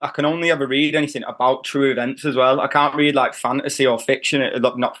I can only ever read anything about true events as well. I can't read like fantasy or fiction,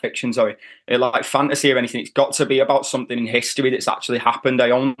 not fiction, sorry, like fantasy or anything. It's got to be about something in history that's actually happened. I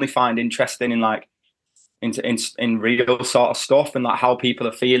only find interesting in like in real sort of stuff and like how people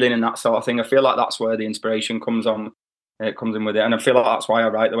are feeling and that sort of thing. I feel like that's where the inspiration comes on. It comes in with it, and I feel like that's why I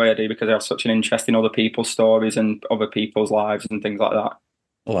write the way I do, because I have such an interest in other people's stories and other people's lives and things like that.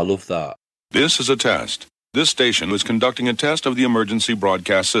 Oh, I love that. This is a test. This station is conducting a test of the emergency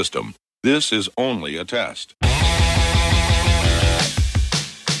broadcast system. This is only a test.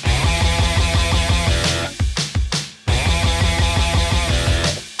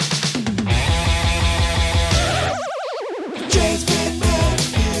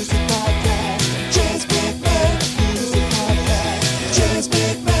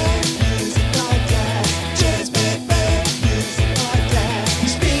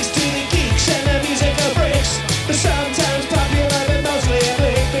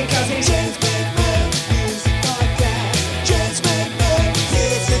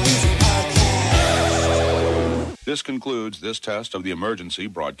 This concludes this test of the emergency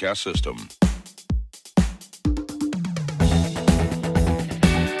broadcast system.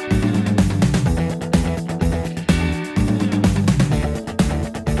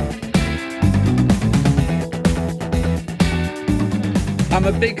 I'm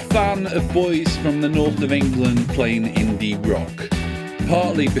a big fan of boys from the north of England playing indie rock.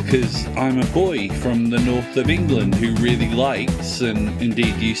 Partly because I'm a boy from the north of England who really likes and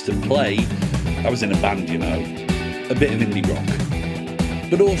indeed used to play, I was in a band, you know, a bit of indie rock.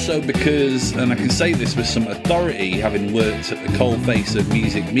 But also because, and I can say this with some authority, having worked at the coalface of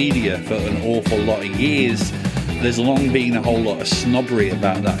music media for an awful lot of years, there's long been a whole lot of snobbery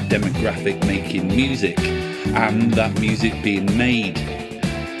about that demographic making music and that music being made.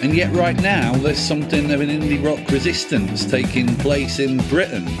 And yet right now there's something of an indie rock resistance taking place in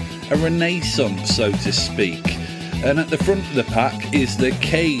Britain, a renaissance so to speak. And at the front of the pack is the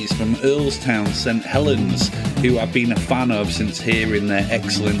K's from Earlstown, St Helens, who I've been a fan of since hearing their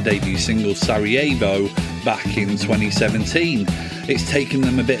excellent debut single Sarajevo back in 2017. It's taken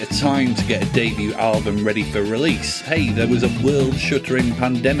them a bit of time to get a debut album ready for release. Hey, there was a world-shuttering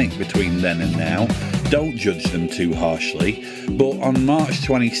pandemic between then and now. Don't judge them too harshly. But on March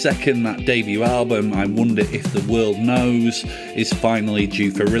 22nd, that debut album, I Wonder If the World Knows, is finally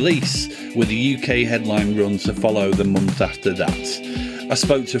due for release, with a UK headline run to follow the month after that. I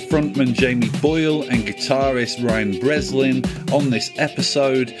spoke to frontman Jamie Boyle and guitarist Ryan Breslin on this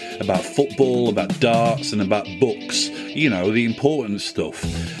episode about football, about darts and about books, you know, the important stuff.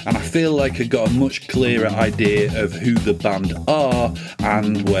 And I feel like I got a much clearer idea of who the band are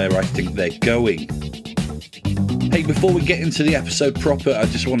and where I think they're going. Hey, before we get into the episode proper, I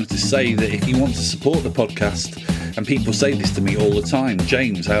just wanted to say that if you want to support the podcast, and people say this to me all the time,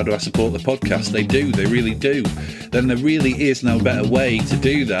 James, how do I support the podcast? They do, they really do. Then there really is no better way to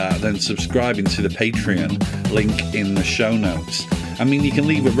do that than subscribing to the Patreon, link in the show notes. I mean, you can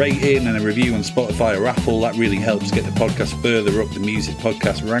leave a rating and a review on Spotify or Apple. That really helps get the podcast further up the music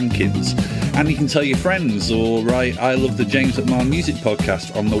podcast rankings. And you can tell your friends or write I Love the James McMahon Music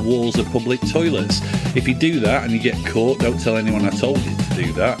Podcast on the walls of public toilets. If you do that and you get caught, don't tell anyone I told you to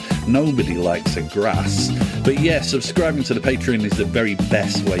do that. Nobody likes a grass. But yeah, subscribing to the Patreon is the very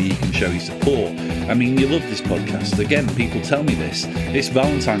best way you can show your support. I mean, you love this podcast. Again, people tell me this. It's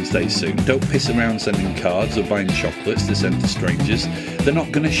Valentine's Day soon. Don't piss around sending cards or buying chocolates to send to strangers. They're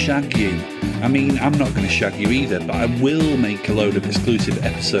not going to shag you. I mean, I'm not going to shag you either, but I will make a load of exclusive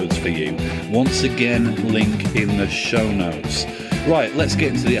episodes for you. Once again, link in the show notes. Right, let's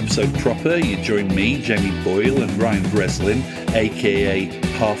get into the episode proper. You join me, Jamie Boyle, and Ryan Breslin, aka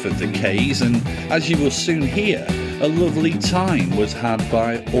Half of the K's, and as you will soon hear, a lovely time was had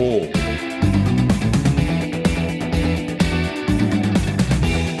by all.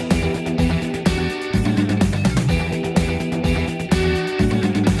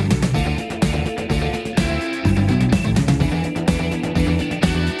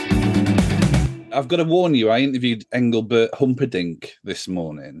 I've got to warn you, I interviewed Engelbert Humperdinck this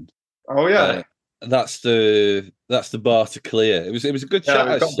morning. Oh yeah, that's the bar to clear. It was a good chat.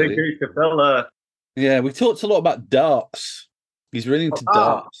 We've got big shoes to fill. Yeah, we talked a lot about darts. He's really into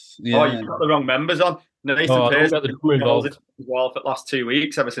darts. Yeah. Oh, you've got the wrong members on. Nathan Pearce has been involved as well for the last 2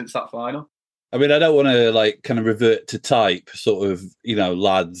 weeks ever since that final. I mean, I don't want to like kind of revert to type, sort of, you know,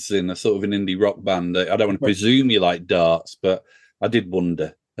 lads in a sort of an indie rock band. I don't want to presume you like darts, but I did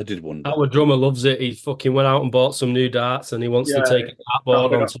wonder. Our drummer loves it. He fucking went out and bought some new darts, and he wants to take a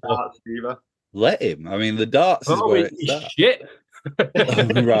dartboard onto the. Let him. I mean, the darts is where it's at. Shit.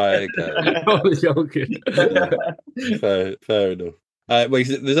 Right. Okay. I was joking. Fair enough.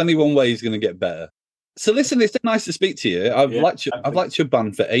 There's only one way he's going to get better. So listen, it's nice to speak to you. I've liked your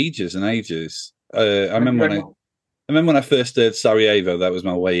band for ages and ages. I remember when I first heard Sarajevo, that was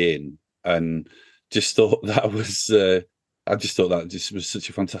my way in, and just thought that was. I just thought that just was such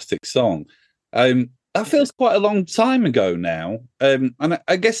a fantastic song. That feels quite a long time ago now, and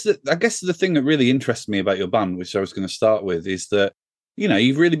I guess the thing that really interests me about your band, which I was going to start with, is that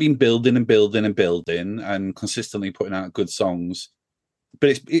you've really been building and building and building and consistently putting out good songs.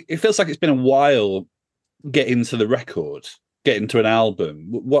 But it feels like it's been a while getting to the record, getting to an album.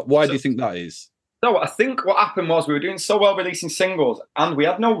 Why do you think that is? So I think what happened was we were doing so well releasing singles, and we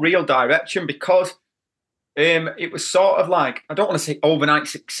had no real direction because it was sort of like, I don't want to say overnight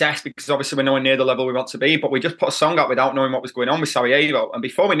success because obviously we're nowhere near the level we want to be, but we just put a song out without knowing what was going on with Sarajevo. And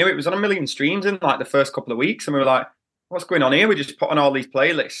before we knew it, it was on 1 million streams in like the first couple of weeks. And we were like, what's going on here? We just put on all these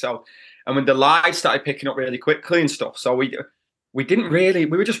playlists. So, and when the live started picking up really quickly and stuff, so we were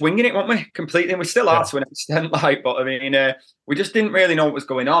just winging it, weren't we? Completely. And we still are to an extent, but I mean, we just didn't really know what was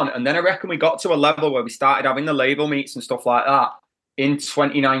going on. And then I reckon we got to a level where we started having the label meets and stuff like that in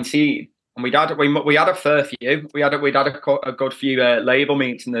 2019. And we had a fair few. We'd had a good few label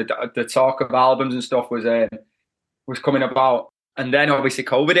meets, and the talk of albums and stuff was coming about. And then obviously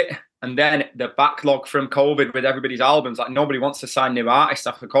COVID hit, and then the backlog from COVID with everybody's albums. Like nobody wants to sign new artists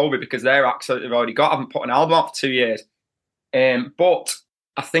after COVID because their acts that they've already got haven't put an album out for 2 years. But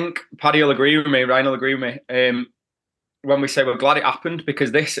I think Paddy will agree with me, Ryan will agree with me. When we say we're glad it happened,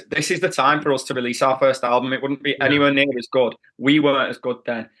 because this is the time for us to release our first album. It wouldn't be anywhere near as good. We weren't as good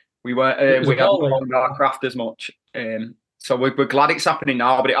then. We weren't. We hadn't honed our craft as much. So we're glad it's happening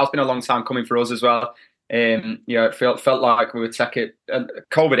now, but it has been a long time coming for us as well. It felt like we would take it.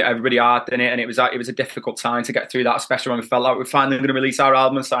 COVID hit everybody hard, didn't it? And it was a difficult time to get through that, especially when we felt like we were finally going to release our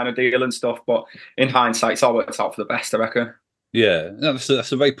album and sign a deal and stuff. But in hindsight, it's all worked out for the best, I reckon. Yeah, that's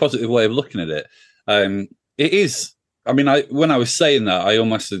a very positive way of looking at it. It is. I mean, when I was saying that, I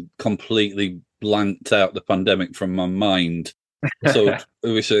almost had completely blanked out the pandemic from my mind. So,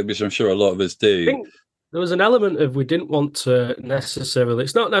 which I'm sure a lot of us do. I think there was an element of we didn't want to necessarily.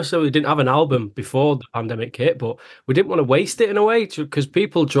 It's not necessarily we didn't have an album before the pandemic hit, but we didn't want to waste it in a way because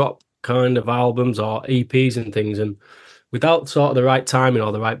people drop kind of albums or EPs and things, and without sort of the right timing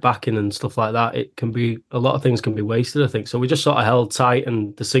or the right backing and stuff like that, it can be a lot of things can be wasted, I think. So we just sort of held tight,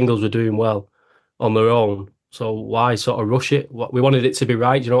 and the singles were doing well on their own. So why sort of rush it? We wanted it to be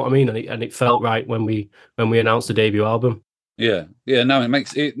right, you know what I mean? And it felt right when we announced the debut album. Yeah. No, it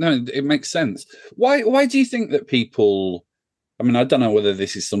makes sense. Why do you think that people? I mean, I don't know whether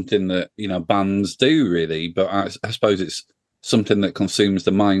this is something that bands do really, but I suppose it's something that consumes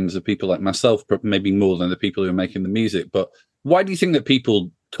the minds of people like myself, maybe more than the people who are making the music. But why do you think that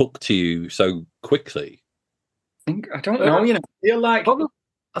people took to you so quickly? I don't know. I feel like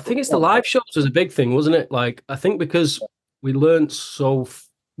I think it's the live shows was a big thing, wasn't it? Like I think because we learned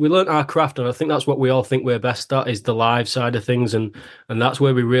our craft, and I think that's what we all think we're best at is the live side of things, and that's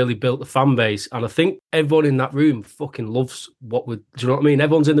where we really built the fan base. And I think everyone in that room fucking loves do you know what I mean?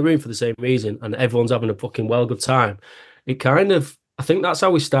 Everyone's in the room for the same reason, and everyone's having a fucking good time. I think that's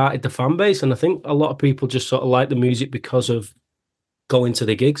how we started the fan base, and I think a lot of people just sort of like the music because of going to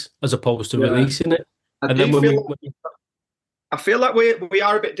the gigs as opposed to releasing it. I feel like we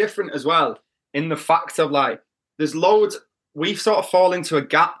are a bit different as well in the fact of like there's loads. We've sort of fallen into a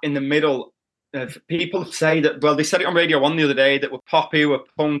gap in the middle of people say that, well, they said it on Radio 1 the other day that we're poppy, we're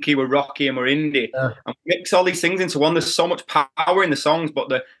punky, we're rocky, and we're indie. Yeah. And we mix all these things into one. There's so much power in the songs, but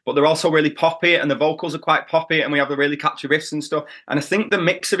they're also really poppy, and the vocals are quite poppy, and we have the really catchy riffs and stuff. And I think the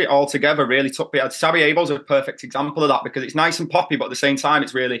mix of it all together really took me. Sarajevo's a perfect example of that because it's nice and poppy, but at the same time,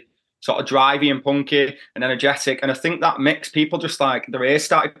 it's really sort of drivey and punky and energetic. And I think that mix, people just like their ears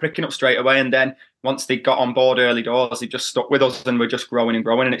started pricking up straight away, and then once they got on board early doors, they just stuck with us, and we're just growing and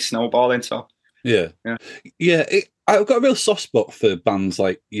growing, and it's snowballing. So yeah. I've got a real soft spot for bands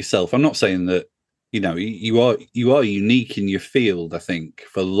like yourself. I'm not saying that you are unique in your field. I think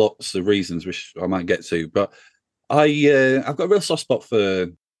for lots of reasons, which I might get to, but I've got a real soft spot for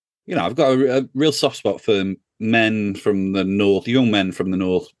I've got a real soft spot for men from the north, young men from the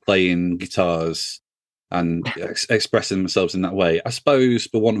north, playing guitars and expressing themselves in that way. I suppose,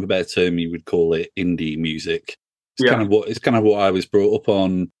 for want of a better term, you would call it indie music. It's kind of what I was brought up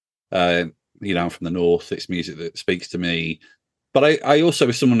on. I'm from the north. It's music that speaks to me. But I also,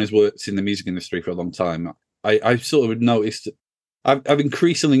 as someone who's worked in the music industry for a long time, I sort of noticed. I've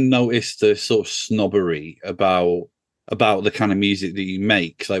increasingly noticed a sort of snobbery about the kind of music that you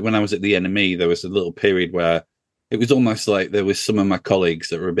make. Like when I was at the NME, there was a little period where it was almost like there was some of my colleagues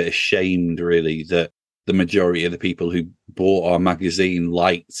that were a bit ashamed, really, that the majority of the people who bought our magazine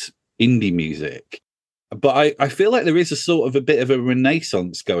liked indie music. But I feel like there is a sort of a bit of a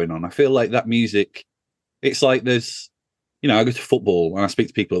renaissance going on. I feel like that music, it's like there's, you know, I go to football and I speak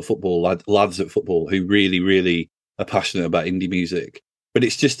to people at football, lads at football who really, really are passionate about indie music. But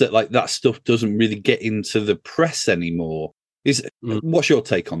it's just that like that stuff doesn't really get into the press anymore. What's your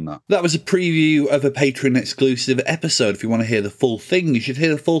take on that? That was a preview of a Patreon exclusive episode. If you want to hear the full thing, you should hear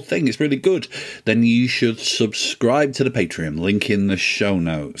the full thing. It's really good. Then you should subscribe to the Patreon. Link in the show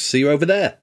notes. See you over there.